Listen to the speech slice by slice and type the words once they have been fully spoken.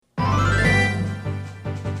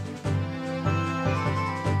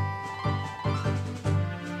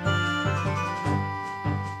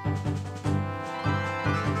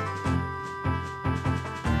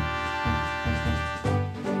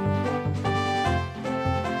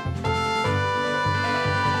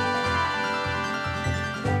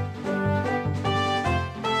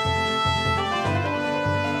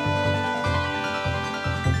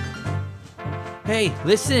Hey,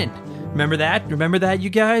 listen. Remember that? Remember that, you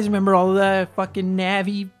guys? Remember all of the fucking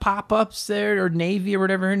Navi pop-ups there, or Navy, or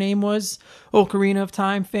whatever her name was? Ocarina of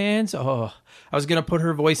Time fans? Oh, I was going to put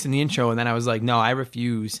her voice in the intro, and then I was like, no, I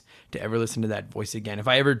refuse to ever listen to that voice again. If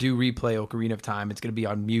I ever do replay Ocarina of Time, it's going to be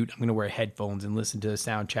on mute. I'm going to wear headphones and listen to the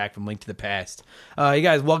soundtrack from Link to the Past. You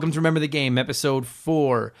guys, welcome to Remember the Game, episode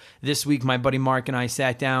 4. This week, my buddy Mark and I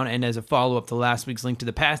sat down, and as a follow-up to last week's Link to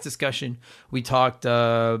the Past discussion, we talked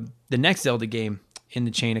the next Zelda game in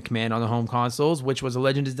the chain of command on the home consoles, which was a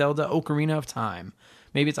Legend of Zelda Ocarina of Time.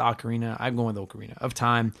 Maybe it's Ocarina. I'm going with Ocarina of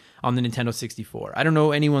Time on the Nintendo 64. I don't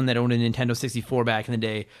know anyone that owned a Nintendo 64 back in the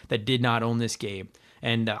day that did not own this game.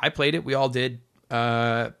 And I played it. We all did.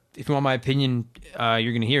 If you want my opinion,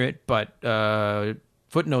 you're going to hear it. But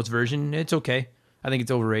Footnotes version, it's okay. I think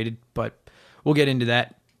it's overrated, but we'll get into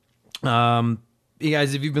that. You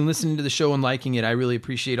guys, if you've been listening to the show and liking it, I really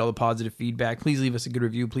appreciate all the positive feedback. Please leave us a good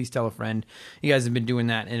review. Please tell a friend. You guys have been doing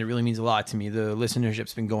that, and it really means a lot to me. The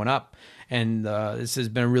listenership's been going up, and this has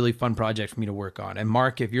been a really fun project for me to work on. And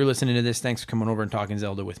Mark, if you're listening to this, thanks for coming over and talking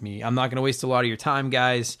Zelda with me. I'm not going to waste a lot of your time,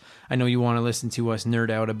 guys. I know you want to listen to us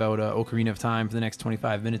nerd out about Ocarina of Time for the next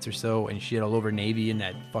 25 minutes or so and shit all over Navy and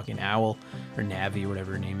that fucking owl, or Navi, or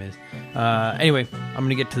whatever her name is. Anyway, I'm going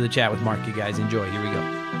to get to the chat with Mark, you guys. Enjoy. Here we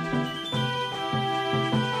go.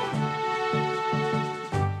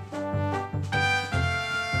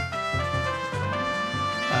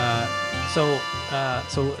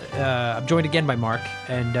 So I'm joined again by Mark,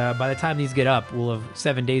 and by the time these get up, we'll have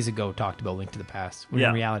 7 days ago talked about Link to the Past, when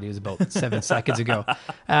in reality it was about 7 seconds ago.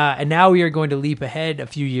 And now we are going to leap ahead a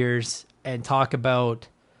few years and talk about...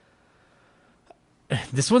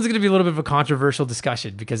 This one's going to be a little bit of a controversial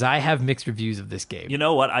discussion because I have mixed reviews of this game. You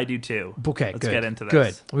know what? I do too. Okay, Let's get into this.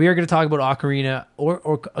 Good. We are going to talk about Ocarina,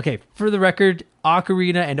 okay, for the record,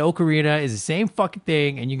 Ocarina and Ocarina is the same fucking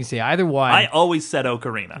thing, and you can say either one. I always said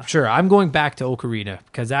Ocarina. Sure, I'm going back to Ocarina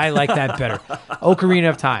because I like that better. Ocarina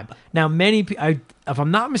of Time. Now, if I'm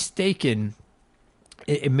not mistaken,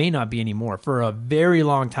 it may not be anymore. For a very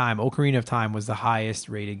long time, Ocarina of Time was the highest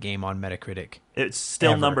rated game on Metacritic. It's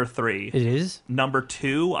still ever. Number 3. It is? Number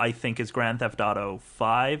 2, I think, is Grand Theft Auto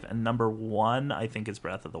 5, and number 1, I think, is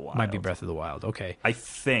Breath of the Wild. Might be Breath of the Wild. Okay. I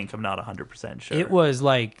think. I'm not 100% sure. It was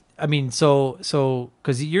like, I mean, so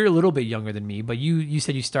because you're a little bit younger than me, but you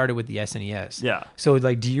said you started with the SNES. Yeah. So,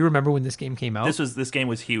 like, do you remember when this game came out? This game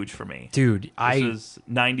was huge for me. Dude, This was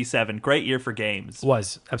 97. Great year for games.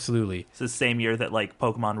 was, absolutely. It's the same year that, like,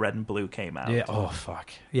 Pokemon Red and Blue came out. Yeah. Oh, fuck.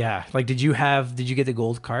 Yeah. Like, did you get the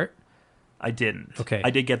gold cart? I didn't. Okay. I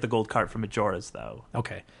did get the gold cart from Majora's, though.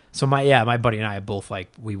 Okay. So my buddy and I both, like,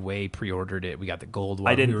 we way pre-ordered it. We got the gold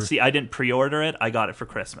one. I didn't pre-order it. I got it for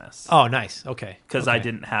Christmas. Oh, nice. Okay. Because I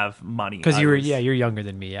didn't have money. Because you're younger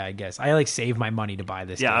than me. Yeah, I guess. I, like, saved my money to buy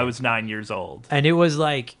this game. I was 9 years old. And it was,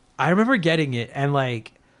 like, I remember getting it and,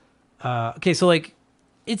 like, okay, so, like,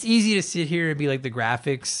 it's easy to sit here and be like, the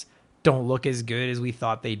graphics don't look as good as we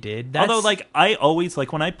thought they did. Although, like, I always,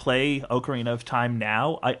 like, when I play Ocarina of Time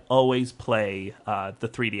now, I always play the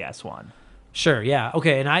 3DS one. Sure, yeah.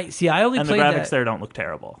 Okay, and I only and played the graphics there don't look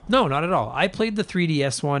terrible. No, not at all. I played the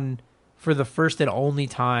 3DS one for the first and only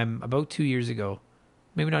time about 2 years ago.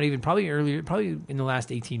 Maybe not even, probably earlier, probably in the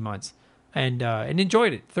last 18 months. And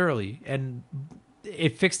enjoyed it thoroughly. And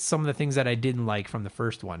it fixed some of the things that I didn't like from the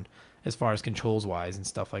first one, as far as controls-wise and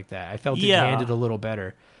stuff like that. I felt it handled a little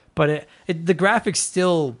better. But the graphics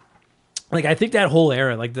still, like, I think that whole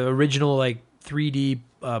era, like the original, like, 3D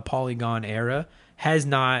polygon era, has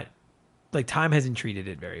not, like, time hasn't treated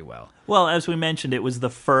it very well. Well, as we mentioned, it was the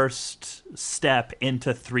first step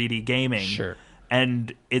into 3D gaming. Sure.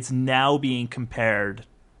 And it's now being compared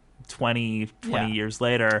 20 years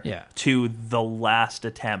later to the last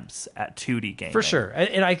attempts at 2D gaming. For sure.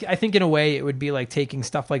 And I think in a way it would be like taking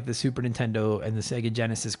stuff like the Super Nintendo and the Sega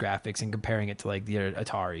Genesis graphics and comparing it to, like, the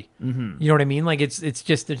Atari. Mm-hmm. You know what I mean? Like, it's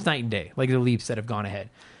night and day, like the leaps that have gone ahead.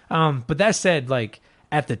 But that said, like,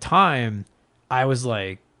 at the time, I was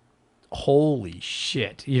like, holy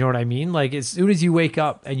shit. You know what I mean? Like, as soon as you wake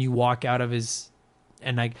up and you walk out of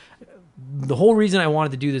and like, the whole reason I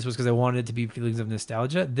wanted to do this was because I wanted it to be feelings of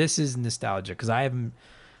nostalgia. This is nostalgia because I'm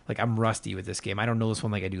rusty with this game. I don't know this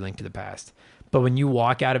one like I do Link to the Past. But when you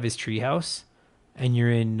walk out of his treehouse and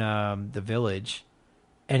you're in the village,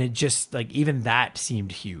 and it just, like, even that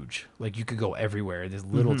seemed huge. Like, you could go everywhere in this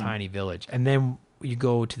little tiny village. And then you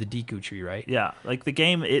go to the Deku tree, right? Yeah, like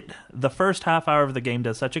the first half hour of the game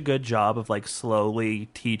does such a good job of like slowly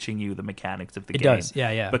teaching you the mechanics of the game. It does,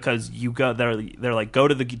 yeah. Because you go, they're like, go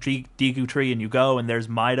to the Deku tree, and you go, and there's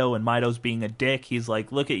Mido, and Mido's being a dick. He's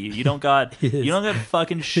like, look at you, you don't got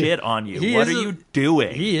fucking shit on you. What are you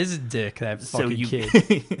doing? He is a dick, that fucking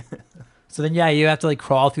kid. So then, you have to like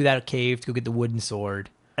crawl through that cave to go get the wooden sword.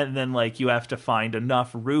 And then, like, you have to find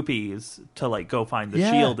enough rupees to, like, go find the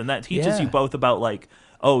shield. And that teaches you both about, like,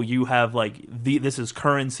 oh, you have, like, this is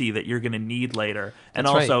currency that you're going to need later. And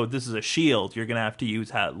that's also, right. This is a shield. You're going to have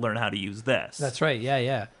to learn how to use this. That's right.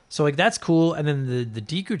 Yeah. So, like, that's cool. And then the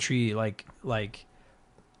Deku tree, like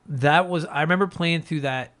that was... I remember playing through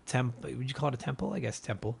that temple. Would you call it a temple? I guess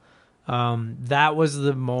temple. That was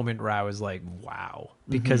the moment where I was like, wow.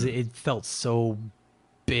 Because it felt so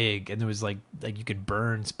big, and there was like you could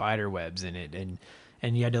burn spider webs in it,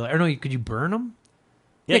 and you had to, I don't know, could you burn them?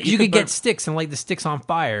 Yeah, you could get sticks and light the sticks on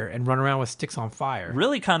fire and run around with sticks on fire.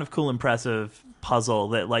 Really kind of cool, impressive puzzle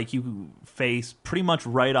that like you face pretty much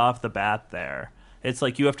right off the bat there. It's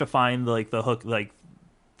like you have to find like the hook, like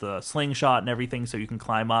the slingshot and everything so you can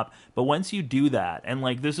climb up. But once you do that, and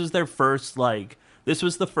like this was the first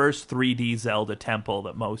 3D Zelda temple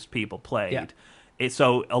that most people played. Yeah.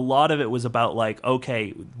 So a lot of it was about like,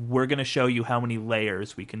 okay, we're going to show you how many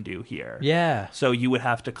layers we can do here. Yeah. So you would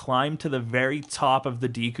have to climb to the very top of the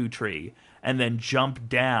Deku tree and then jump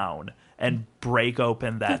down and break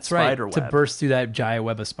open that spider web. To burst through that giant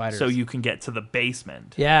web of spiders. So you can get to the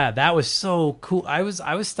basement. Yeah, that was so cool. I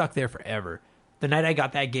was stuck there forever. The night I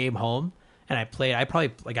got that game home, and I played,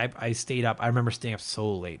 I stayed up. I remember staying up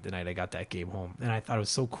so late the night I got that game home. And I thought it was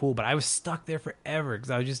so cool. But I was stuck there forever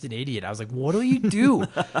because I was just an idiot. I was like, what do you do?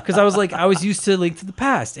 Because I was used to Link to the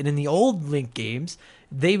Past. And in the old Link games,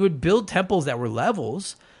 they would build temples that were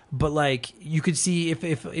levels. But like you could see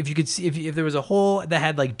if there was a hole that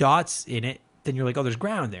had like dots in it, then you're like, oh, there's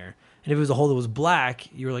ground there. And if it was a hole that was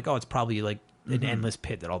black, you were like, oh, it's probably like an endless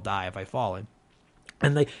pit that I'll die if I fall in.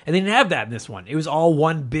 And they didn't have that in this one. It was all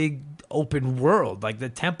one big open world. Like the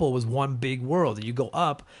temple was one big world, and you go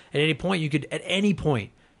up at any point. At any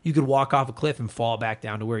point you could walk off a cliff and fall back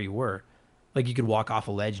down to where you were. Like you could walk off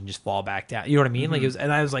a ledge and just fall back down. You know what I mean? Like it was,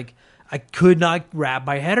 and I was like, I could not wrap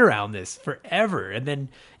my head around this forever. And then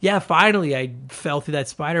finally I fell through that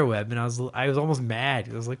spider web, and I was almost mad.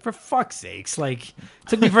 I was like, for fuck's sakes! Like it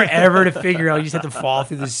took me forever to figure out. You just had to fall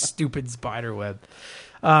through this stupid spider web.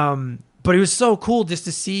 But it was so cool just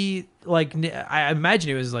to see, like, I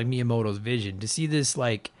imagine it was like Miyamoto's vision to see this,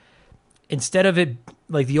 like, instead of it,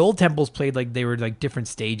 like the old temples played like they were like different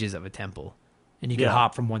stages of a temple, and you could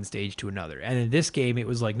hop from one stage to another. And in this game, it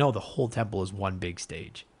was like, no, the whole temple is one big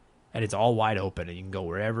stage, and it's all wide open, and you can go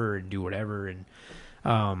wherever and do whatever. And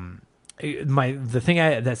the thing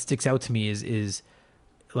that sticks out to me is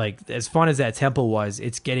like, as fun as that temple was,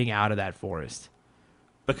 it's getting out of that forest.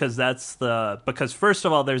 Because first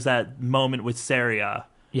of all, there's that moment with Saria,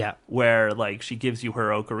 where like she gives you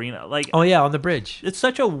her ocarina, like on the bridge. It's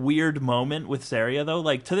such a weird moment with Saria, though.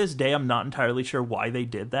 Like to this day, I'm not entirely sure why they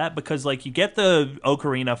did that. Because like you get the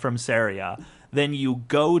ocarina from Saria, then you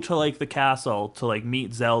go to like the castle to like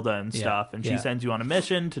meet Zelda and stuff, and she sends you on a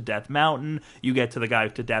mission to Death Mountain. You get to the guy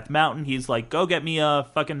to Death Mountain. He's like, go get me a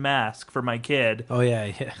fucking mask for my kid. Oh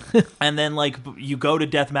yeah. And then like you go to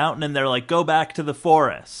Death Mountain, and they're like, go back to the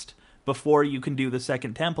forest before you can do the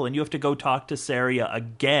second temple, and you have to go talk to Saria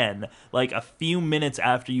again, like a few minutes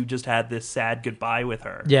after you just had this sad goodbye with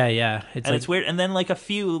her. Yeah. It's weird. And then like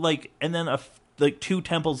like 2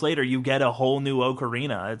 temples later, you get a whole new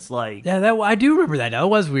ocarina. It's like... Yeah, I do remember that. That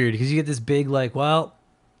was weird, because you get this big, like, well,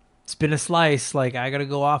 it's been a slice. Like, I got to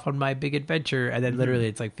go off on my big adventure. And then literally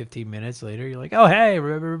it's like 15 minutes later, you're like, oh, hey,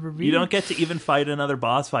 remember me? You don't get to even fight another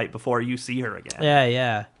boss fight before you see her again.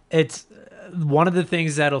 Yeah. It's one of the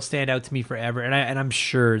things that'll stand out to me forever. And I'm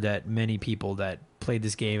sure that many people that played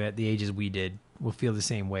this game at the ages we did will feel the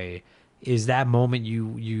same way. Is that moment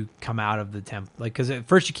you come out of the temple, like, because at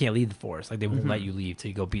first you can't leave the forest, like they won't let you leave till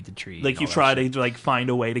you go beat the tree. Like you try to like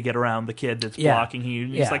find a way to get around the kid that's blocking you.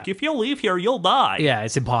 And he's like, if you leave here, you'll die. Yeah,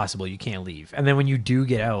 it's impossible. You can't leave. And then when you do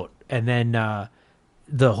get out, and then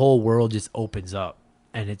the whole world just opens up,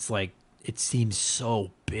 and it's like it seems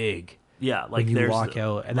so big. Yeah, like when you walk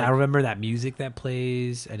out, and like, I remember that music that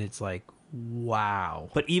plays, and it's like,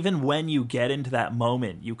 wow. But even when you get into that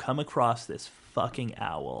moment, you come across this fucking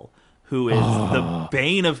owl who is the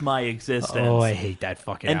bane of my existence. Oh, I hate that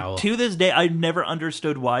fucking owl. And to this day, I never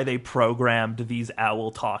understood why they programmed these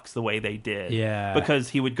owl talks the way they did. Yeah. Because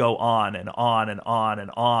he would go on and on and on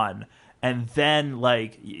and on. and then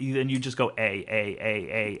like then you just go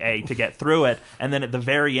A to get through it, and then at the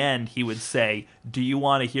very end he would say, "Do you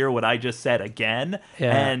want to hear what I just said again?"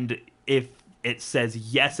 Yeah. And if it says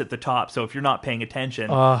yes at the top, so if you're not paying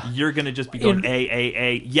attention, you're gonna just be going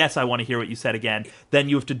A. Yes, I want to hear what you said again. Then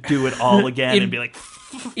you have to do it all again and be like,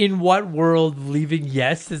 in what world leaving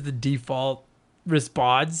yes as the default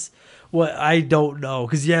response? What, I don't know.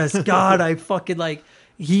 Because yes, God, I fucking like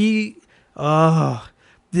the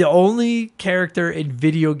only character in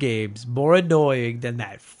video games more annoying than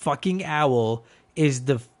that fucking owl is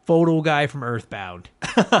the photo guy from Earthbound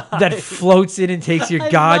that floats in and takes your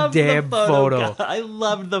goddamn photo. I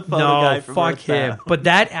loved the photo guy from fuck Earthbound. him. But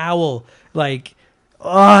that owl, like,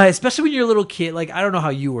 especially when you're a little kid, like, I don't know how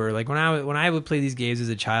you were. Like, when I would play these games as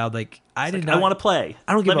a child, like, I want to play.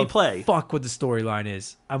 I don't give Let a me play. fuck what the storyline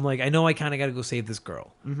is. I'm like, I know I kind of got to go save this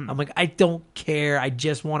girl. I'm like, I don't care. I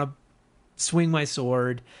just want to swing my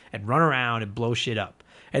sword and run around and blow shit up.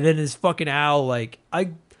 And then this fucking owl, like,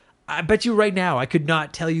 I bet you right now I could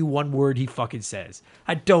not tell you one word he fucking says.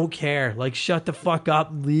 I don't care. Like, shut the fuck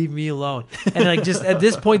up and leave me alone. And like, just at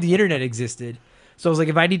this point, the internet existed. So I was like,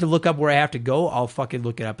 if I need to look up where I have to go, I'll fucking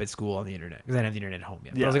look it up at school on the internet. Because I don't have the internet at home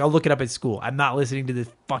yet. Yeah. I was like, I'll look it up at school. I'm not listening to this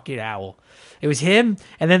fucking owl. It was him,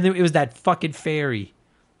 and then it was that fucking fairy.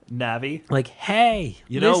 Navi. Like, hey,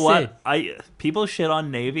 you know what? People shit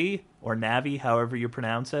on Navy or Navi, however you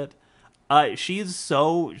pronounce it. She's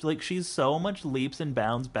so much leaps and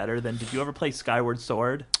bounds better than. Did you ever play Skyward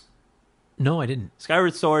Sword? No, I didn't.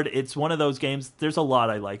 Skyward Sword, it's one of those games. There's a lot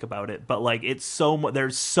I like about it, but like it's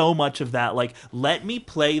there's so much of that. Like, let me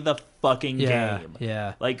play the fucking game.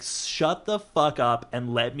 Yeah. Like, shut the fuck up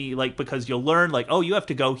and let me, like, because you'll learn, like, oh, you have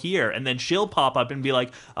to go here, and then she'll pop up and be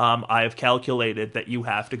like, I have calculated that you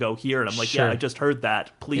have to go here, and I'm like, sure. Yeah, I just heard that.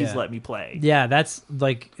 Please let me play. Yeah, that's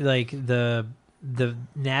like the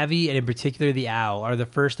Navi, and in particular the owl, are the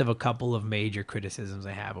first of a couple of major criticisms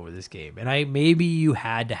I have over this game. And maybe you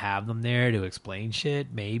had to have them there to explain shit,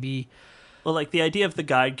 maybe. Well, like, the idea of the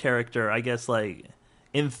guide character, I guess, like,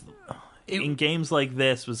 in games like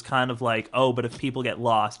this was kind of like, oh, but if people get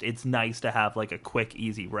lost, it's nice to have, like, a quick,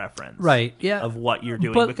 easy reference. Right, yeah. Of what you're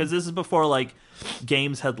doing. Because this is before, like,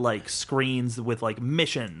 games had, like, screens with, like,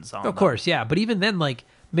 missions on them. Of course, yeah. But even then, like,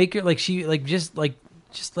 make her, like,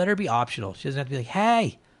 just let her be optional. She doesn't have to be like,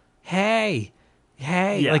 hey.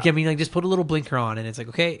 Yeah. Like, I mean, like, just put a little blinker on, and it's like,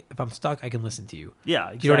 okay, if I'm stuck, I can listen to you. Yeah,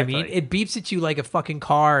 exactly. You know what I mean? It beeps at you like a fucking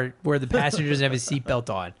car where the passenger doesn't have his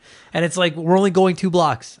seatbelt on. And it's like, we're only going 2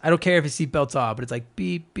 blocks. I don't care if his seatbelt's on, but it's like,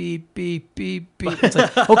 beep, beep, beep, beep, beep. It's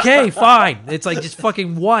like, okay, fine. It's like, just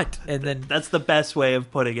fucking what? And then... That's the best way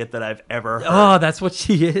of putting it that I've ever heard. Oh, that's what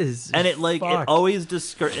she is. And it, like, it always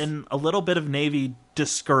in a little bit of Navy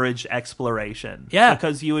discouraged exploration. Yeah.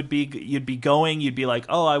 Because you'd be like,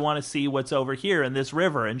 oh, I want to see what's over here in this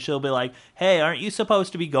river, and she'll be like, hey, aren't you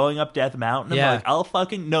supposed to be going up Death Mountain? Yeah. I'm like, I'll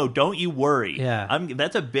fucking no, don't you worry. Yeah.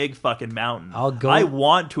 That's a big fucking mountain. I'll go. I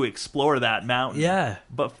want to explore that mountain. Yeah.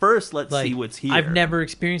 But first, let's see what's here. I've never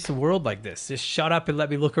experienced a world like this. Just shut up and let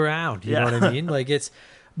me look around. You know what I mean? Like, it's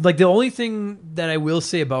like the only thing that I will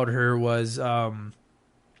say about her was,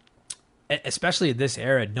 especially at this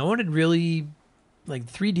era, no one had really, like,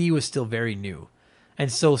 3D was still very new.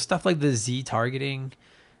 And so stuff like the Z targeting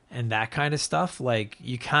and that kind of stuff, like,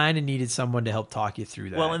 you kind of needed someone to help talk you through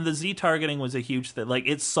that. Well, and the Z targeting was a huge thing. Like,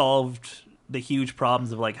 it solved the huge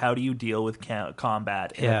problems of, like, how do you deal with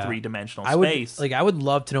combat in a 3-dimensional space. I would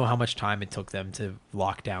love to know how much time it took them to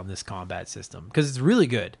lock down this combat system, because it's really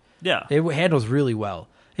good. Yeah. It handles really well.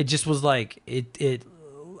 It just was like, it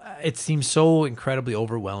seems so incredibly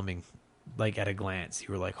overwhelming, like, at a glance. You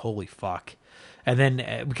were like, holy fuck. And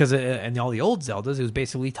then, because in all the old Zeldas, it was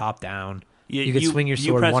basically top-down. You could swing your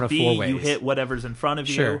sword one of 4 ways. You hit whatever's in front of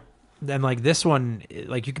you. Sure. Then, like, this one,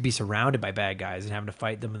 like, you could be surrounded by bad guys and having to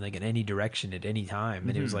fight them in, like, in any direction at any time.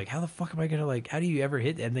 And it was like, how the fuck am I gonna, like, how do you ever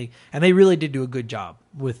hit? And they really did do a good job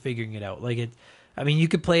with figuring it out. Like, I mean, you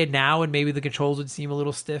could play it now and maybe the controls would seem a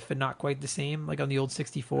little stiff and not quite the same, like on the old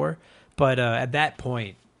 64. But at that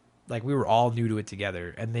point, like, we were all new to it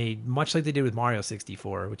together. And they, much like they did with Mario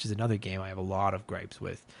 64, which is another game I have a lot of gripes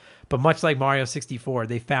with, but much like Mario 64,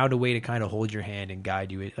 they found a way to kind of hold your hand and guide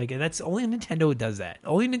you. Like, and that's only Nintendo does that.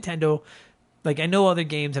 Only Nintendo, like, I know other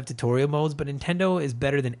games have tutorial modes, but Nintendo is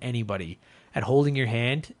better than anybody at holding your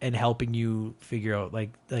hand and helping you figure out,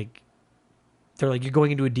 like they're like, you're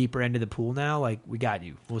going into a deeper end of the pool now. Like, we got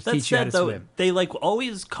you. We'll teach you how to swim. They, like,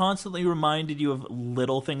 always constantly reminded you of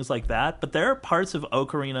little things like that, but there are parts of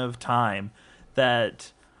Ocarina of Time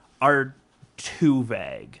that are too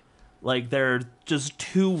vague. Like, they're just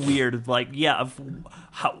too weird. Like, yeah,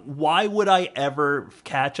 why would I ever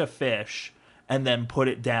catch a fish and then put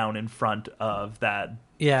it down in front of that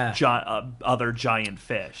other giant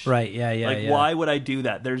fish? Right, yeah. Why would I do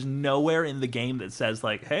that? There's nowhere in the game that says,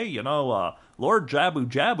 like, hey, Lord Jabu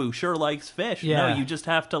Jabu sure likes fish. Yeah. No, you just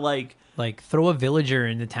have to, like throw a villager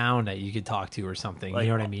in the town that you could talk to or something. You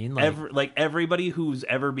know what I mean? Everybody who's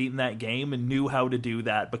ever beaten that game and knew how to do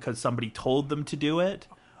that because somebody told them to do it,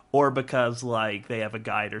 or because like they have a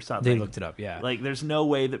guide or something. They looked it up, yeah. Like, there's no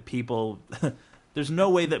way that there's no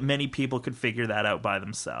way that many people could figure that out by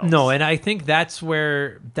themselves. No, and I think that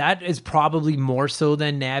is probably more so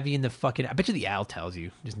than Navi and the fucking. I bet you the owl tells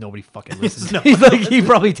you. Just nobody fucking listens. He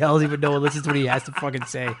probably tells you, but no one listens to what he has to fucking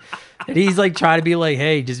say. And he's like trying to be like,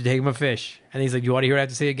 hey, just take him a fish. And he's like, you want to hear what I have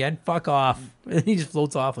to say again? Fuck off. And he just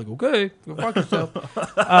floats off like, okay, go fuck yourself.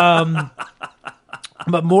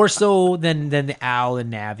 But more so than the owl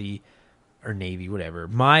and Navi. Or Navy, whatever.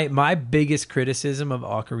 My biggest criticism of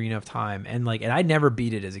Ocarina of Time, and I never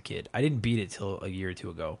beat it as a kid. I didn't beat it till a year or two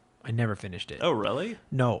ago. I never finished it. Oh, really?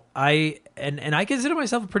 No, I consider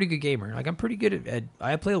myself a pretty good gamer. Like, I'm pretty good at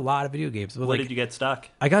I play a lot of video games. But Where did you get stuck?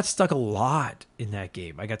 I got stuck a lot in that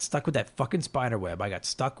game. I got stuck with that fucking spider web. I got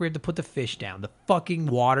stuck where to put the fish down. The fucking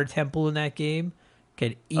water temple in that game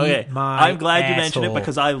can eat my I'm glad you mentioned it asshole.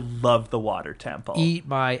 because I love the water temple. Eat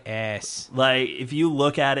my ass. Like, if you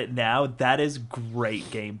look at it now, that is great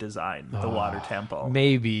game design, the water temple.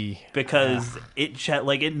 Maybe. Because it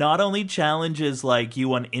not only challenges like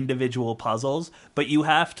you on individual puzzles, but you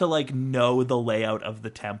have to like know the layout of the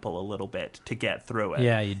temple a little bit to get through it.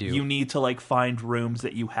 Yeah, you do. You need to like find rooms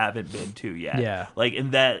that you haven't been to yet. Yeah. Like,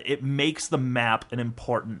 in that it makes the map an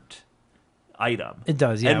important item. It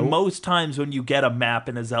does, yeah. And most times when you get a map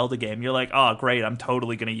in a Zelda game, you're like, oh, great, I'm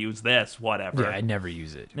totally going to use this, whatever. Yeah, I never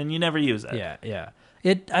use it. And you never use it. Yeah.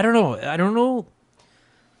 I don't know.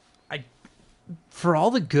 For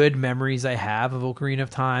all the good memories I have of Ocarina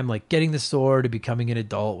of Time, like getting the sword and becoming an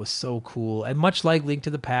adult was so cool. And much like Link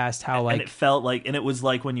to the Past, how like... And it felt like... And it was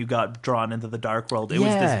like when you got drawn into the Dark World. It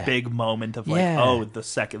was this big moment of like,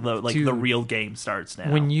 the real game starts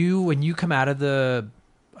now. When you come out of the...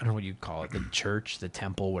 I don't know what you call it, the church, the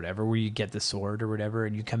temple, whatever, where you get the sword or whatever,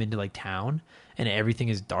 and you come into like town and everything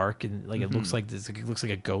is dark and like it looks like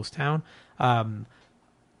a ghost town.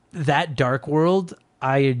 That Dark World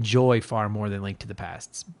I enjoy far more than Link to the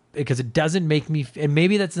Past because it doesn't make me, and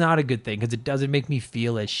maybe that's not a good thing because it doesn't make me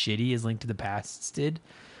feel as shitty as Link to the Past did.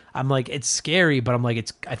 I'm like, it's scary, but I'm like,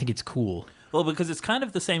 I think it's cool. Well, because it's kind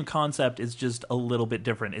of the same concept, it's just a little bit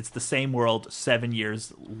different. It's the same world 7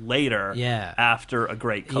 years later. Yeah. After a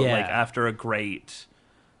great, after a great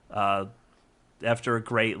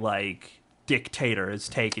like dictator has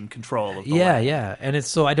taken control of the land. Yeah. And it's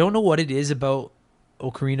so I don't know what it is about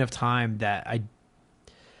Ocarina of Time that I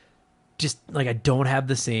just like I don't have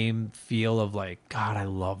the same feel of like, God, I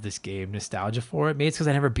love this game, nostalgia for it. Maybe it's because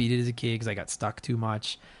I never beat it as a kid because I got stuck too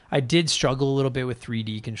much. I did struggle a little bit with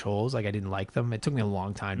 3D controls. Like I didn't like them. It took me a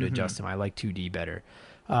long time to adjust them. I like 2D better.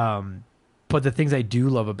 But the things I do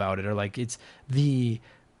love about it are like it's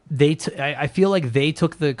I feel like they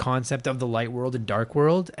took the concept of the light world and dark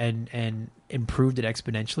world and improved it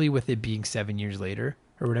exponentially with it being 7 years later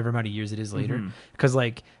or whatever amount of years it is later. Because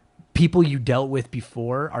like people you dealt with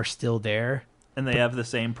before are still there. And they have the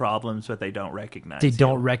same problems, but they don't recognize you. They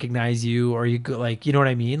don't recognize you, or you go, like, you know what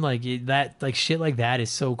I mean? Like that, like shit like that is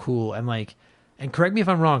so cool. And like, and correct me if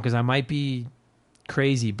I'm wrong, because I might be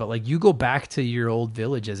crazy, but like you go back to your old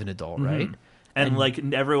village as an adult, right? And like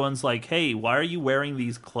everyone's like, hey, why are you wearing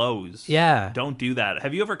these clothes? Yeah. Don't do that.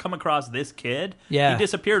 Have you ever come across this kid? Yeah. He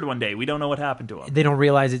disappeared one day. We don't know what happened to him. They don't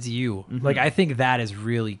realize it's you. Like, I think that is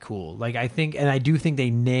really cool. Like, I do think they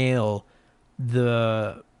nail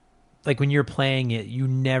the... Like when you're playing it,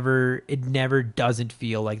 it never doesn't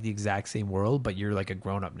feel like the exact same world, but you're like a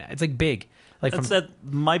grown up now. It's like big. Like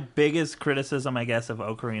my biggest criticism, I guess, of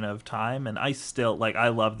Ocarina of Time, and I still like. I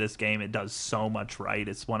love this game. It does so much right.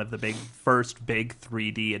 It's one of the first big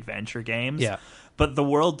 3D adventure games. Yeah. But the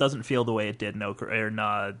world doesn't feel the way it did in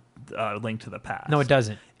Link to the Past. No, it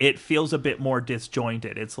doesn't. It feels a bit more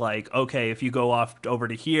disjointed. It's like, okay, if you go off over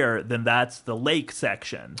to here, then that's the lake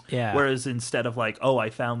section. Yeah. Whereas instead of like, oh,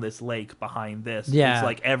 I found this lake behind this. Yeah. It's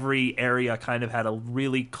like every area kind of had a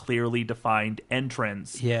really clearly defined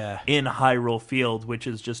entrance. Yeah. In Hyrule Field, which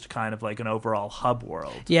is just kind of like an overall hub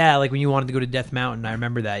world. Yeah, like when you wanted to go to Death Mountain, I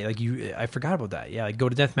remember that. Like I forgot about that. Yeah, like go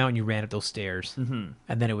to Death Mountain, you ran up those stairs, and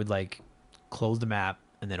then it would like close the map,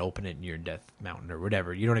 and then open it near Death Mountain or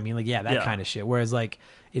whatever. You know what I mean? Like, yeah, that Yeah. kind of shit. Whereas like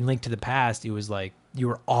in Link to the Past, it was like you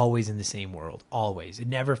were always in the same world, always. It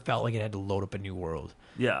never felt like it had to load up a new world.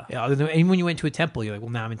 Yeah. Yeah, other than, and when you went to a temple, you're like,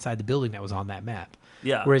 well, now I'm inside the building that was on that map.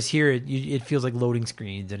 Yeah. Whereas here, it feels like loading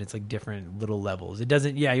screens and it's like different little levels. It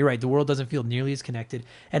doesn't. Yeah, you're right. The world doesn't feel nearly as connected.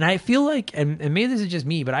 And I feel like, and maybe this is just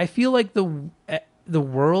me, but I feel like the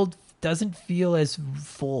world doesn't feel as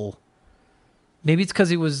full. Maybe it's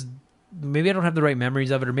because it was. Maybe I don't have the right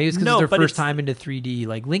memories of it, or maybe it's because No, it's their but first it's- time into 3D.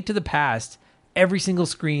 Like Link to the Past, every single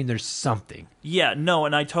screen there's something. Yeah, no,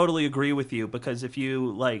 and I totally agree with you because if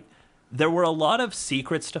you like, there were a lot of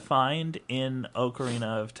secrets to find in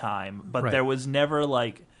Ocarina of Time, but Right. there was never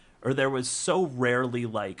like, or there was so rarely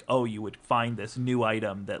like, oh, you would find this new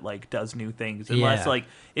item that like does new things. Unless Yeah. like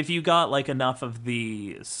if you got like enough of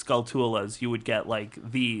the Skulltulas, you would get like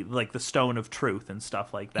the Stone of Truth and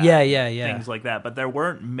stuff like that. Yeah. Things like that, but there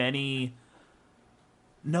weren't many.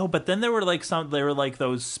 No, but then there were like there were like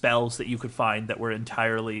those spells that you could find that were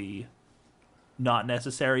entirely not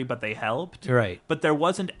necessary, but they helped. Right. But there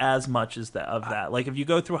wasn't as much as that of that. Like if you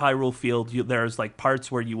go through Hyrule Field, there's like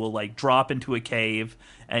parts where you will like drop into a cave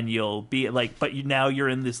and you'll be like, but now you're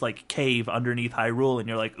in this like cave underneath Hyrule and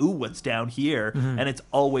you're like, ooh, what's down here? Mm-hmm. And it's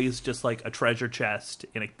always just like a treasure chest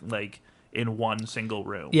in one single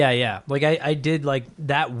room. Yeah. Like I did like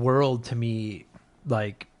that world to me,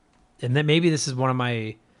 like, and then maybe this is one of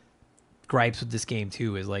my gripes with this game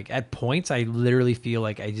too, is like at points I literally feel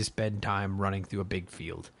like I just spend time running through a big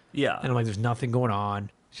field. Yeah. And I'm like, there's nothing going on.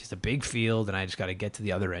 It's just a big field, and I just got to get to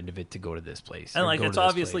the other end of it to go to this place. And or like go it's to this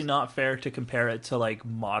obviously place. not fair to compare it to like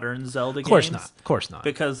modern Zelda Of course games. not. Of course not.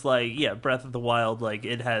 Because like yeah, Breath of the Wild, like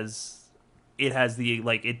it has the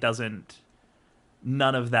like it doesn't,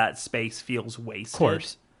 none of that space feels wasted. Of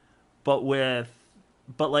course. But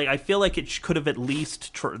like I feel like it could have at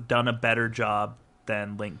least done a better job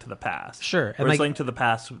than Link to the Past. Sure, and Whereas like- Link to the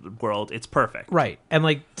Past world, it's perfect. Right. And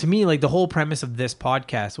like to me, like the whole premise of this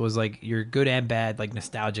podcast was like your good and bad, like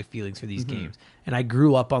nostalgic feelings for these games. And I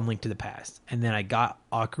grew up on Link to the Past. And then I got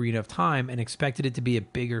Ocarina of Time and expected it to be a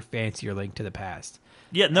bigger, fancier Link to the Past.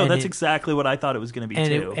 Yeah, no, And that's it- exactly what I thought it was going to be And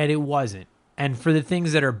too. it wasn't. And for the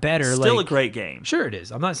things that are better, Still like a great game. sure it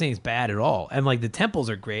is. I'm not saying it's bad at all. And like the temples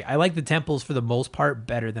are great. I like the temples for the most part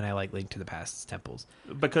better than I like Link to the Past's temples.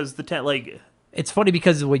 Because like It's funny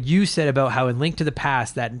because of what you said about how in Link to the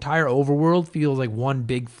Past that entire overworld feels like one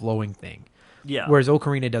big flowing thing. yeah. Whereas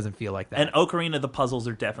Ocarina doesn't feel like that. And Ocarina, the puzzles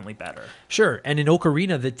are definitely better. Sure, and in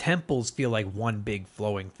Ocarina, the temples feel like one big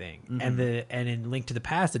flowing thing, Mm-hmm. and in Link to the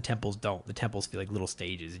Past, the temples don't. The temples feel like little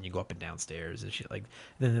stages, and you go up and down stairs and shit. Like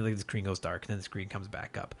then like the screen goes dark, and then the screen comes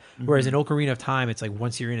back up. Whereas Mm-hmm. in Ocarina of Time, it's like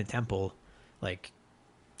once you're in a temple, like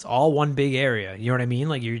it's all one big area. You know what I mean?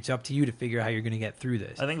 Like it's up to you to figure out how you're going to get through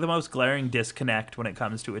this. I think the most glaring disconnect when it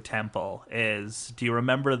comes to a temple is, do you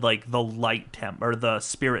remember like the light temple or the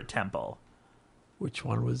spirit temple? Which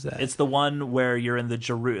one was that? It's the one where you're in the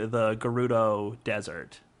Gerudo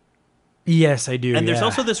Desert. Yes, I do. And there's yeah.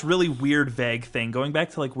 also this really weird vague thing. Going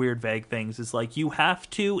back to like weird vague things is like you have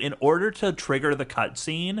to, in order to trigger the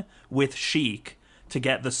cutscene with Sheik to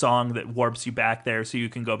get the song that warps you back there so you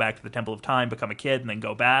can go back to the Temple of Time, become a kid, and then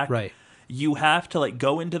go back. Right. You have to like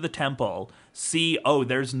go into the temple, see, oh,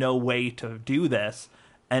 there's no way to do this,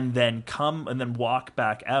 and then come and then walk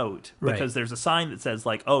back out. Right. Because there's a sign that says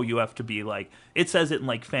like, oh, you have to be like, it says it in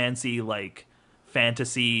like fancy like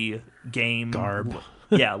fantasy game Garb.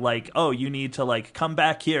 Yeah, like, oh, you need to like come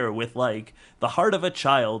back here with like the heart of a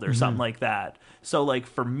child or Mm-hmm. something like that. So like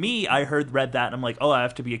for me, I read that and I'm like, oh, I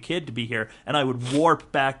have to be a kid to be here, and I would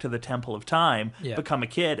warp back to the Temple of Time, Yeah. become a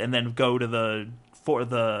kid, and then go to the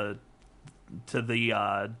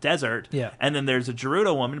desert. Yeah. And then there's a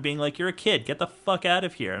Gerudo woman being like, you're a kid, get the fuck out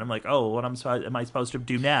of here. And I'm like, oh, what am I supposed to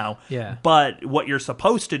do now? Yeah. But what you're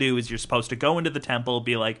supposed to do is you're supposed to go into the temple,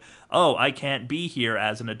 be like, oh, I can't be here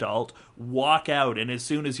as an adult, walk out, and as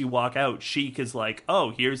soon as you walk out, Sheik is like,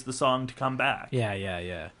 oh, here's the song to come back.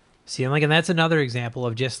 Yeah. See, and like, and that's another example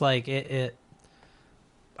of just like it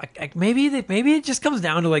maybe it just comes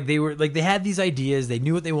down to like they had these ideas, they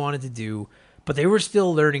knew what they wanted to do, but they were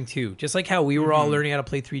still learning too. Just like how we were all learning how to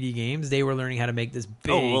play 3D games, they were learning how to make this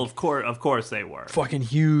big, Oh, well, of course they were. fucking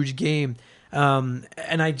huge game. And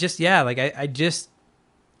I just, I just,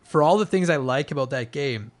 for all the things I like about that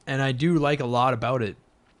game, and I do like a lot about it,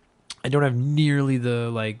 I don't have nearly the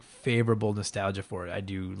like favorable nostalgia for it I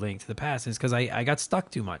do Link to the Past. It's because I got stuck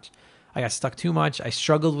too much. I got stuck too much. I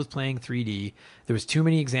struggled with playing 3D. There was too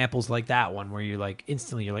many examples like that one where you're like,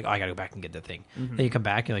 instantly you're like, oh, I got to go back and get the thing. Then you come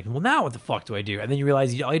back, you're like, well, now what the fuck do I do? And then you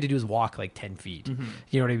realize all you had to do is walk like 10 feet.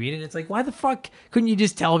 You know what I mean? And it's like, why the fuck couldn't you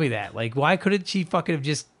just tell me that? Like, why couldn't she fucking have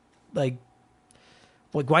just like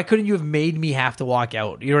why couldn't you have made me have to walk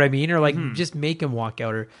out? You know what I mean? Or like just make him walk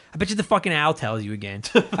out. Or I bet you the fucking owl tells you again.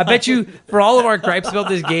 I bet you for all of our gripes about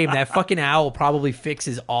this game, that fucking owl probably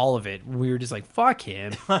fixes all of it. We were just like, fuck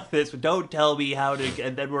him. This don't tell me how to,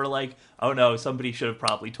 and then we're like, oh no, somebody should have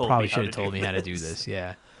probably told me. Probably should have told me how to do this.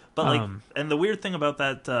 Yeah. But like, and the weird thing about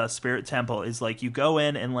that spirit temple is like you go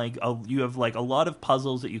in and like you have like a lot of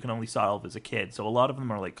puzzles that you can only solve as a kid. So a lot of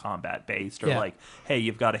them are like combat based, or like, hey,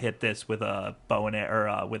 you've got to hit this with a bow and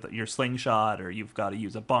arrow, or with your slingshot, or you've got to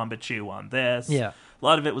use a Bombachu on this. Yeah. A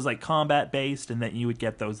lot of it was like combat based, and then you would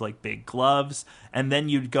get those like big gloves, and then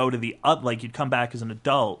you'd go to the like you'd come back as an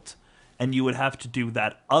adult, and you would have to do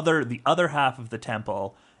the other half of the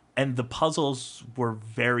temple. And the puzzles were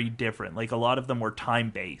very different. Like a lot of them were time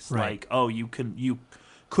based. Right. Like, oh, you couldn't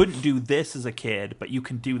do this as a kid, but you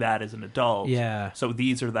can do that as an adult. Yeah. So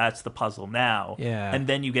that's the puzzle now. Yeah. And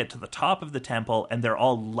then you get to the top of the temple, and they're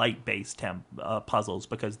all light based puzzles,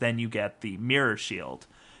 because then you get the mirror shield,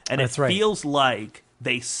 and That's it right. feels like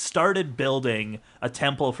they started building a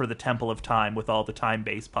temple for the Temple of Time with all the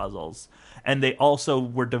time-based puzzles. And they also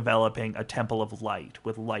were developing a Temple of Light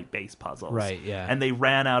with light-based puzzles. Right, yeah. And they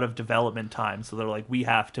ran out of development time, so they're like, we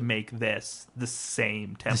have to make this the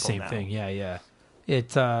same temple The same now. thing. Yeah, yeah.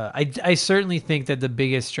 It. I certainly think that the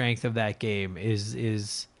biggest strength of that game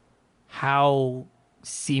is how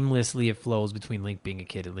seamlessly it flows between Link being a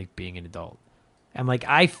kid and Link being an adult. And like,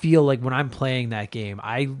 I feel like when I'm playing that game,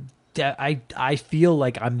 I feel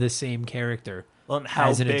like I'm the same character. Well, and how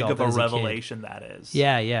as an big adult, of a as a kid. revelation that is.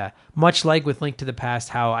 Yeah, yeah. Much like with Link to the Past,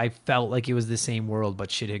 how I felt like it was the same world,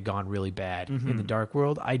 but shit had gone really bad in the Dark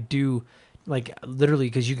World. I do, like, literally,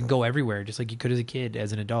 because you can go everywhere, just like you could as a kid,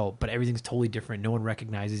 as an adult, but everything's totally different. No one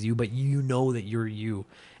recognizes you, but you know that you're you.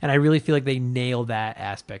 And I really feel like they nail that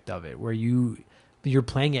aspect of it, where you're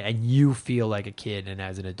playing it and you feel like a kid and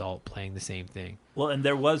as an adult playing the same thing. Well, and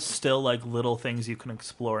there was still, like, little things you can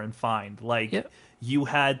explore and find. Like, Yep. you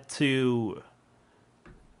had to...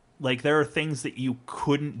 Like, there are things that you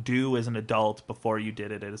couldn't do as an adult before you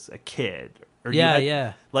did it as a kid. Or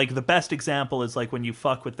Yeah. Like, the best example is, like, when you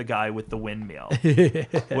fuck with the guy with the windmill.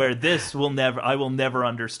 Where I will never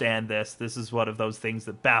understand this. This is one of those things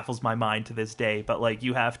that baffles my mind to this day. But, like,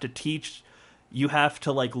 you have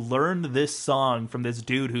to, like, learn this song from this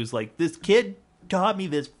dude who's like, this kid taught me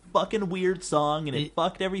this fucking weird song and it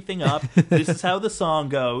fucked everything up. This is how the song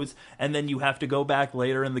goes. And then you have to go back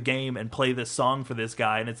later in the game and play this song for this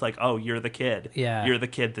guy, and it's like, oh, you're the kid. Yeah. You're the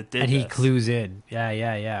kid that did And this. he clues in.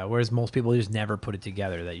 Yeah. Whereas most people just never put it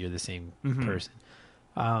together that you're the same person.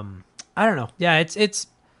 I don't know. Yeah, it's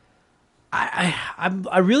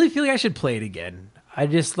I really feel like I should play it again. I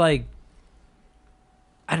just like,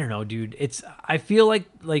 I don't know, dude. I feel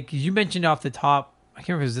like you mentioned off the top, I can't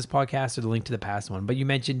remember if it was this podcast or the Link to the Past one, but you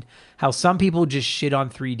mentioned how some people just shit on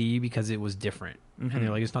 3D because it was different. And they're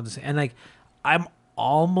like, it's not the same. And like, I'm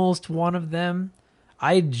almost one of them.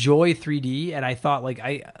 I enjoy 3D, and I thought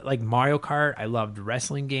I like Mario Kart. I loved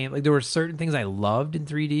wrestling game. Like, there were certain things I loved in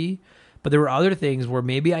 3D, but there were other things where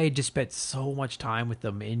maybe I had just spent so much time with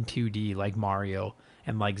them in 2D, like Mario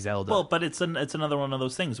and like Zelda. Well, but it's another one of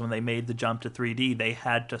those things. When they made the jump to 3D, they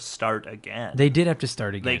had to start again. They did have to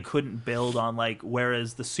start again. They couldn't build on, like,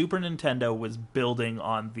 whereas the Super Nintendo was building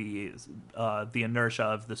on the inertia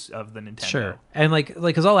of the Nintendo. Sure. And like,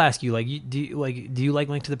 because I'll ask you, do you like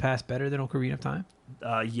Link to the Past better than Ocarina of Time?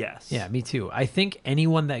 Yes. Yeah, me too. I think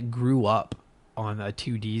anyone that grew up on a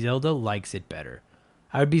 2D Zelda likes it better.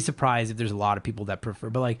 I would be surprised if there's a lot of people that prefer,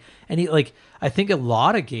 but I think a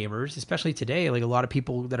lot of gamers, especially today, like a lot of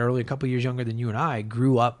people that are only a couple years younger than you and I,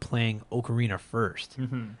 grew up playing Ocarina first,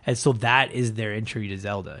 and so that is their entry to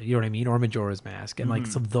Zelda. You know what I mean? Or Majora's Mask, and like,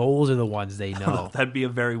 so those are the ones they know. That'd be a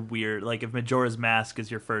very weird. Like, if Majora's Mask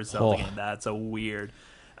is your first Zelda game, that's a weird.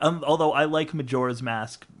 Although I like Majora's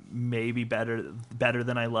Mask maybe better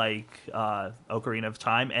than I like Ocarina of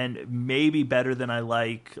Time, and maybe better than I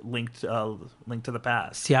like Link to the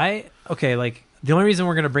Past. See, like, the only reason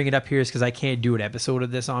we're gonna bring it up here is because I can't do an episode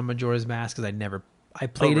of this on Majora's Mask because I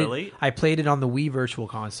played really? it. I played it on the Wii Virtual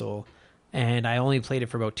Console, and I only played it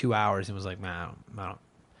for about 2 hours and was like, man, I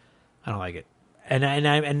don't like it.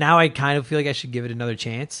 And now I kind of feel like I should give it another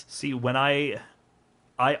chance. See, when I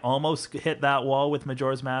I almost hit that wall with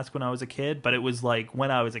Majora's Mask when I was a kid, but it was like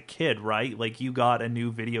when I was a kid, right? Like you got a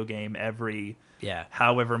new video game every Yeah.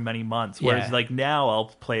 however many months. Whereas Yeah. like now I'll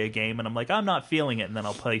play a game and I'm like, I'm not feeling it, and then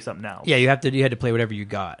I'll play something else. Yeah, you had to play whatever you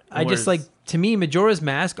got. I just Whereas- like, to me, Majora's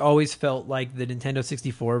Mask always felt like the Nintendo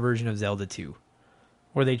 64 version of Zelda 2,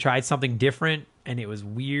 where they tried something different and it was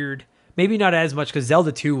weird. Maybe not as much because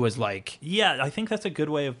Zelda 2 was like, Yeah, I think that's a good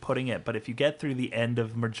way of putting it. But if you get through the end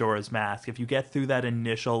of Majora's Mask, if you get through that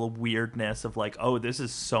initial weirdness of like, oh, this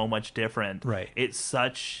is so much different, Right. It's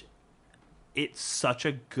such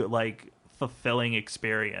a good, like, fulfilling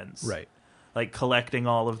experience, Like collecting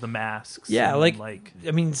all of the masks. Yeah, and, like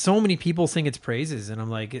I mean, so many people sing its praises, and I'm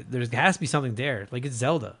like, there has to be something there. Like, it's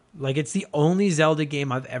Zelda. Like, it's the only Zelda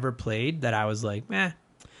game I've ever played that I was like, meh.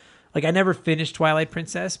 Like, I never finished Twilight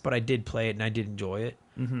Princess, but I did play it and I did enjoy it.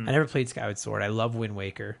 Mm-hmm. I never played Skyward Sword. I love Wind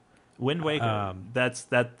Waker. Wind Waker. That's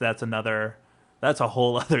a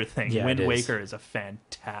whole other thing. Yeah, Wind it is. Waker is a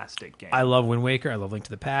fantastic game. I love Wind Waker. I love Link to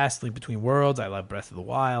the Past, Link Between Worlds. I love Breath of the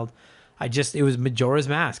Wild. It was Majora's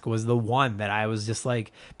Mask was the one that I was just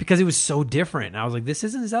like, because it was so different. And I was like, this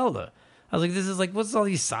isn't Zelda. I was like, this is like, what's all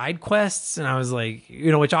these side quests? And I was like,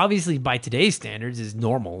 which obviously by today's standards is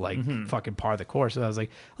normal, like fucking par of the course. So I was like,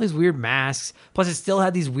 all these weird masks. Plus, it still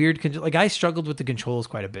had these weird, like, I struggled with the controls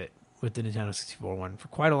quite a bit with the Nintendo 64 one for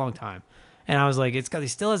quite a long time. And I was like, it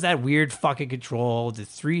still has that weird fucking control, the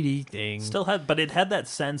 3D thing. But it had that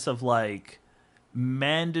sense of like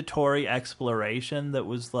mandatory exploration that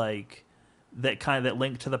was like that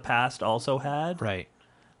Link to the Past also had. Right.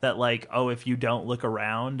 That like, oh, if you don't look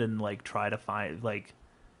around and like try to find, like,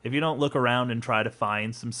 if you don't look around and try to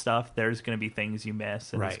find some stuff, there's going to be things you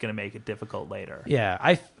miss, and it's going to make it difficult later. Yeah,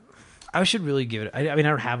 I should really give it. I mean, I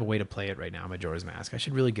don't have a way to play it right now, Majora's Mask. I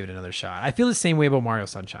should really give it another shot. I feel the same way about Mario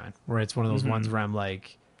Sunshine, where it's one of those ones where I'm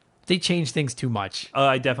like, they change things too much. Oh,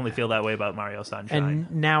 I definitely feel that way about Mario Sunshine.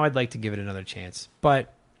 And now I'd like to give it another chance.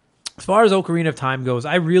 But as far as Ocarina of Time goes,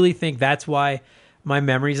 I really think that's why my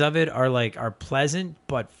memories of it are pleasant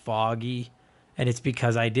but foggy, and it's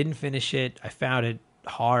because I didn't finish it. I found it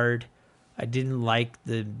hard. I didn't like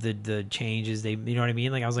the changes. You know what I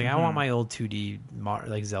mean? Like, I was like, I want my old 2D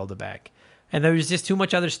like Zelda back. And there was just too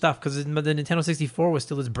much other stuff because the Nintendo 64 was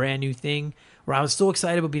still this brand new thing where I was so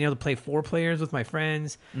excited about being able to play 4 players with my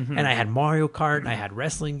friends. And I had Mario Kart and I had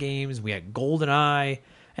wrestling games. We had GoldenEye.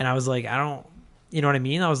 And I was like, you know what I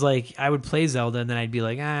mean? I was like, I would play Zelda and then I'd be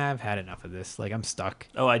like, I've had enough of this. Like, I'm stuck.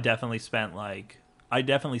 Oh, I definitely spent like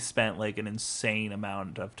an insane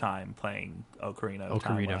amount of time playing Ocarina of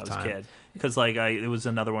Time when I was a kid. Because like it was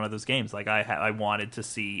another one of those games. Like I wanted to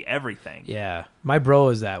see everything. Yeah, my bro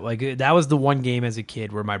is that. Like, that was the one game as a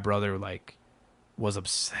kid where my brother like was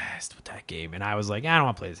obsessed with that game, and I was like, I don't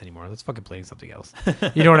want to play this anymore. Let's fucking play something else.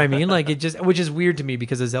 You know what I mean? Like, which is weird to me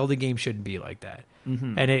because a Zelda game shouldn't be like that.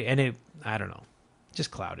 And it I don't know,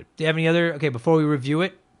 just clouded. Do you have any other? Okay, before we review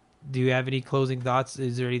it, do you have any closing thoughts?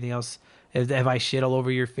 Is there anything else? Have I shit all over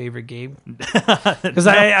your favorite game? Because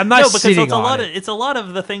I'm not sitting on it. It's a lot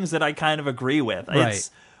of the things that I kind of agree with. Right.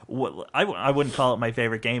 I wouldn't call it my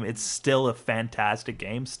favorite game. It's still a fantastic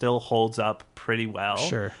game. Still holds up pretty well.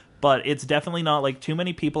 Sure. But it's definitely not like too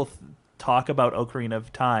many people talk about Ocarina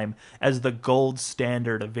of Time as the gold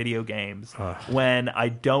standard of video games when I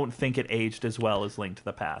don't think it aged as well as Link to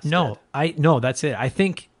the Past. No, that's it. I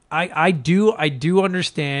think I do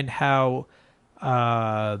understand how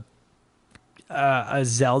a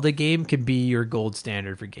Zelda game can be your gold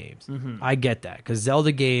standard for games. I get that because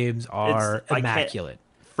Zelda games are immaculate.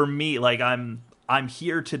 For me, like I'm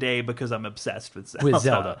here today because I'm obsessed with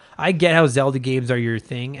Zelda. I get how Zelda games are your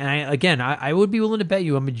thing, and I would be willing to bet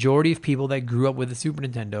you a majority of people that grew up with a Super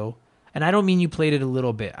Nintendo, and I don't mean you played it a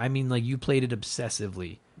little bit. I mean like you played it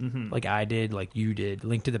obsessively, like I did, like you did.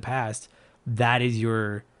 Link to the Past.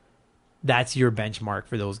 That's your benchmark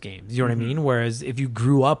for those games. You know what I mean? Whereas if you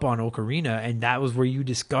grew up on Ocarina and that was where you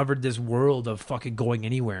discovered this world of fucking going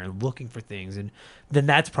anywhere and looking for things, and then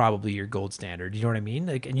that's probably your gold standard. You know what I mean?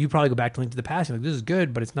 Like, and you probably go back to Link to the Past and like, this is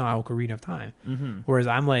good, but it's not Ocarina of Time. Whereas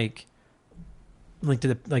I'm like,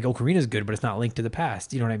 Ocarina is good, but it's not Link to the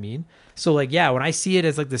Past. You know what I mean? So like, yeah, when I see it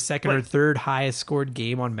as like the second or third highest scored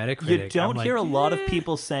game on Metacritic, you don't hear a lot of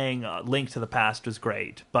people saying Link to the Past was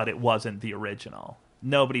great, but it wasn't the original.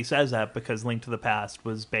 Nobody says that because Link to the Past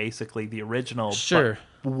was basically the original, sure,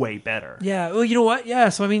 but way better. Yeah, well, you know what? Yeah,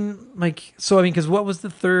 so I mean, because what was the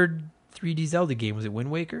third 3D Zelda game? Was it Wind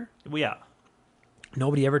Waker? Yeah.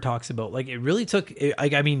 Nobody ever talks about, like, it really took,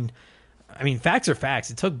 I mean, facts are facts.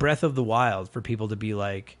 It took Breath of the Wild for people to be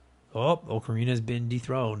like, oh, Ocarina's been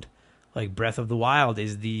dethroned. Like, Breath of the Wild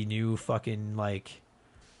is the new fucking, like,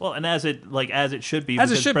 Well, and as it should be,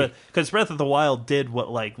 As it should be. because Breath of the Wild did what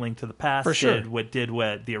like Link to the Past For sure. did what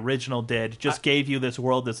the original did, just gave you this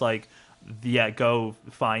world that's like, yeah, go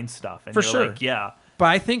find stuff, and For you're sure. like, yeah. But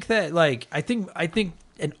I think that like I think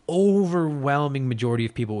an overwhelming majority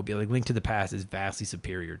of people would be like Link to the Past is vastly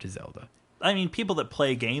superior to Zelda. I mean, people that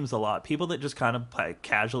play games a lot, people that just kind of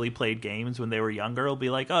casually played games when they were younger, will be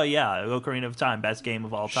like, "Oh yeah, Ocarina of Time, best game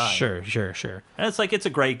of all time." Sure. And it's like it's a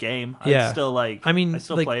great game. Yeah. I still like. I mean, I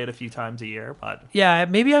still like- play it a few times a year, but Yeah,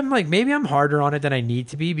 maybe I'm harder on it than I need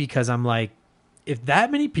to be because I'm like, if that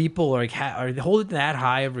many people are like are holding that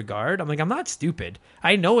high of regard, I'm like, I'm not stupid.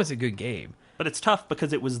 I know it's a good game. it's tough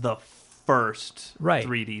because it was the first Right.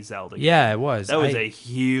 3D Zelda game. Yeah, it was. That was a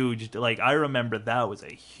huge, like, I remember that was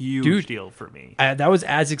a huge Dude, deal for me. that was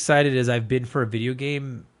as excited as I've been for a video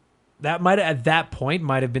game. That might at that point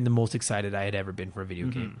might have been the most excited I had ever been for a video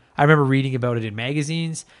game. I remember reading about it in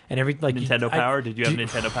magazines and everything. Like Nintendo Power? Did you have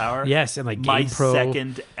Nintendo Power? Yes, and like my Game Pro.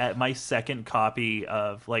 second copy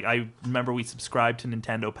of, like, I remember we subscribed to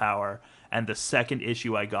Nintendo Power, and the second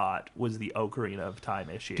issue I got was the Ocarina of Time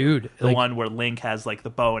issue. Dude, the like- one where Link has like the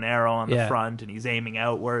bow and arrow on the Yeah. front and he's aiming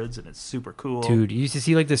outwards and it's super cool. Dude, you used to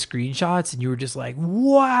see like the screenshots and you were just like,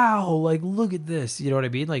 wow, like look at this. You know what I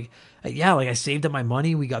mean? Like yeah, like I saved up my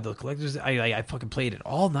money. We got the collectors. I fucking played it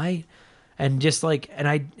all night. And just like, and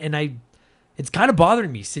I, it's kind of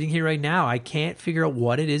bothering me sitting here right now. I can't figure out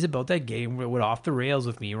what it is about that game that went off the rails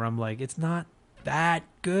with me where I'm like, it's not that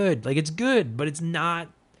good. Like it's good, but it's not.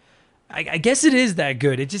 I guess it is that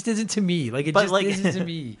good. It just isn't to me. Like it But, just like, isn't to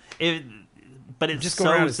me. But it's Just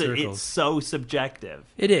go around in so circles. it's so subjective.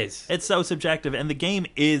 It is. It's so subjective, and the game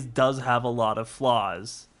does have a lot of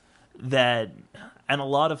flaws and a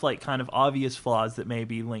lot of like kind of obvious flaws that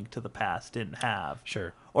maybe Link to the Past didn't have.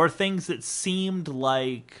 Sure. Or things that seemed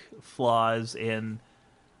like flaws in,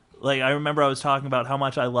 like, I remember I was talking about how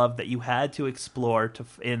much I loved that you had to explore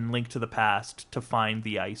in Link to the Past to find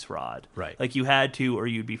the ice rod. Right. Like, you had to, or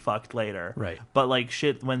you'd be fucked later. Right. But, like,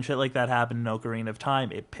 when shit like that happened in Ocarina of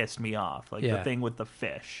Time, it pissed me off. Like, Yeah. the thing with the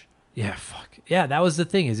fish. Yeah, fuck. Yeah, that was the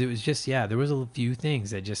thing. Is it was just there was a few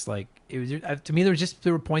things that just like it was to me.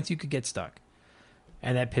 There were points you could get stuck,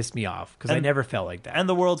 and that pissed me off because I And- never felt like that. And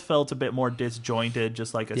the world felt a bit more disjointed,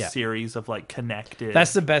 just like a Yeah. series of, like, connected.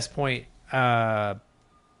 That's the best point.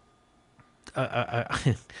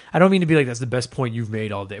 I don't mean to be like that's the best point you've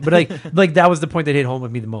made all day, but like that was the point that hit home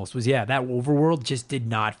with me the most. Was that overworld just did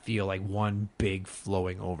not feel like one big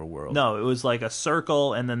flowing overworld. No, it was like a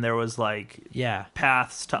circle, and then there was, like, Yeah.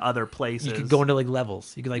 paths to other places. You could go into like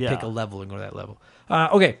levels. You could like Yeah. pick a level and go to that level.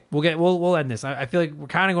 Okay, we'll end this. I feel like we're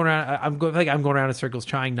kind of going around. I feel like I'm going around in circles,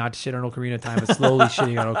 trying not to shit on Ocarina of Time, but slowly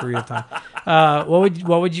shitting on Ocarina of Time.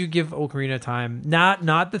 What would you give Ocarina of Time? Not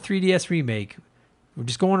the 3DS remake. We're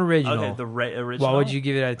just going original. Okay, the original. What would you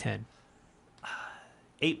give it out of 10?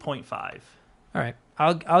 8.5. All right,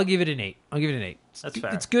 I'll give it an 8. I'll give it an 8. That's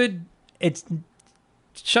fair. It's good. It's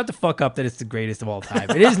shut the fuck up that it's the greatest of all time.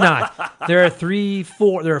 It is not. There are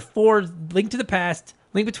 4 Link to the Past,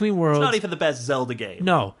 Link Between Worlds. It's not even the best Zelda game.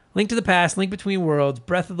 No, Link to the Past, Link Between Worlds,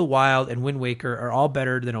 Breath of the Wild, and Wind Waker are all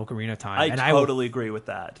better than Ocarina of Time. I and totally agree with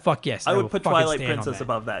that. fuck yes. I will would put fucking Twilight stand on Princess that.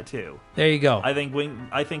 above that too. There you go. I think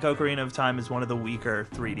Ocarina of Time is one of the weaker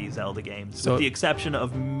 3D Zelda games, So- with the exception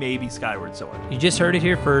of maybe Skyward Sword. You just heard it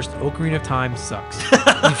here first. Ocarina of Time sucks. You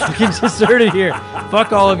fucking just heard it here.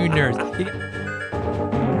 Fuck all of you nerds.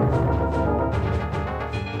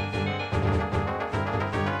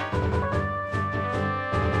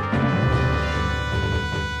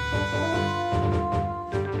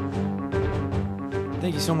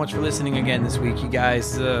 Thank you so much for listening again this week, you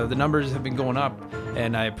guys. The numbers have been going up,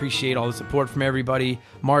 and I appreciate all the support from everybody.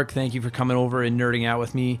 Mark, thank you for coming over and nerding out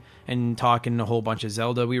with me and talking a whole bunch of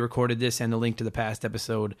Zelda. We recorded this and the Link to the Past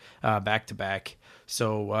episode back to back.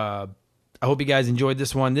 So I hope you guys enjoyed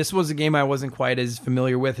this one. This was a game I wasn't quite as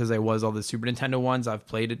familiar with as I was all the Super Nintendo ones. I've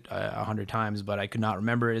played it 100 times, but I could not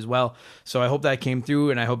remember it as well. So I hope that came through,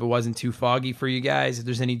 and I hope it wasn't too foggy for you guys. If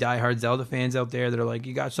there's any diehard Zelda fans out there that are like,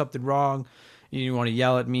 you got something wrong, you want to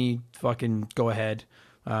yell at me, fucking go ahead.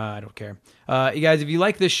 I don't care. You guys, if you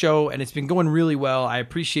like this show and it's been going really well, I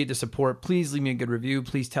appreciate the support. Please leave me a good review.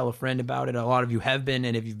 Please tell a friend about it. A lot of you have been,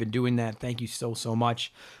 and if you've been doing that, thank you so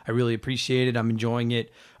much. I really appreciate it. I'm enjoying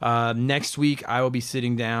it. Next week, I will be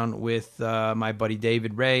sitting down with my buddy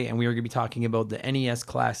David Ray, and we are going to be talking about the NES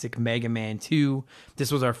classic Mega Man 2. This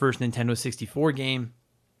was our first Nintendo 64 game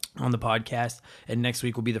on the podcast, and next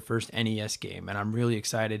week will be the first NES game, and I'm really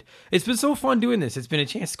excited. It's been so fun doing this. It's been a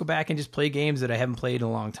chance to go back and just play games that I haven't played in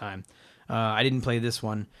a long time. I didn't play this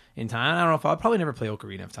one in time. I don't know if I'll probably never play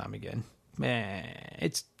Ocarina of Time again.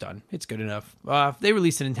 it's done. It's good enough. If they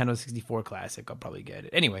release a Nintendo 64 Classic, I'll probably get it.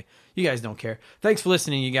 Anyway, you guys don't care. Thanks for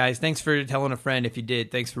listening, you guys. Thanks for telling a friend if you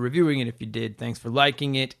did. Thanks for reviewing it if you did. Thanks for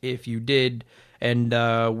liking it if you did. And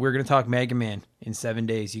we're going to talk Mega Man in 7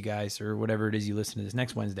 days, you guys, or whatever it is you listen to this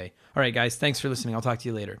next Wednesday. All right, guys, thanks for listening. I'll talk to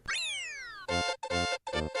you later.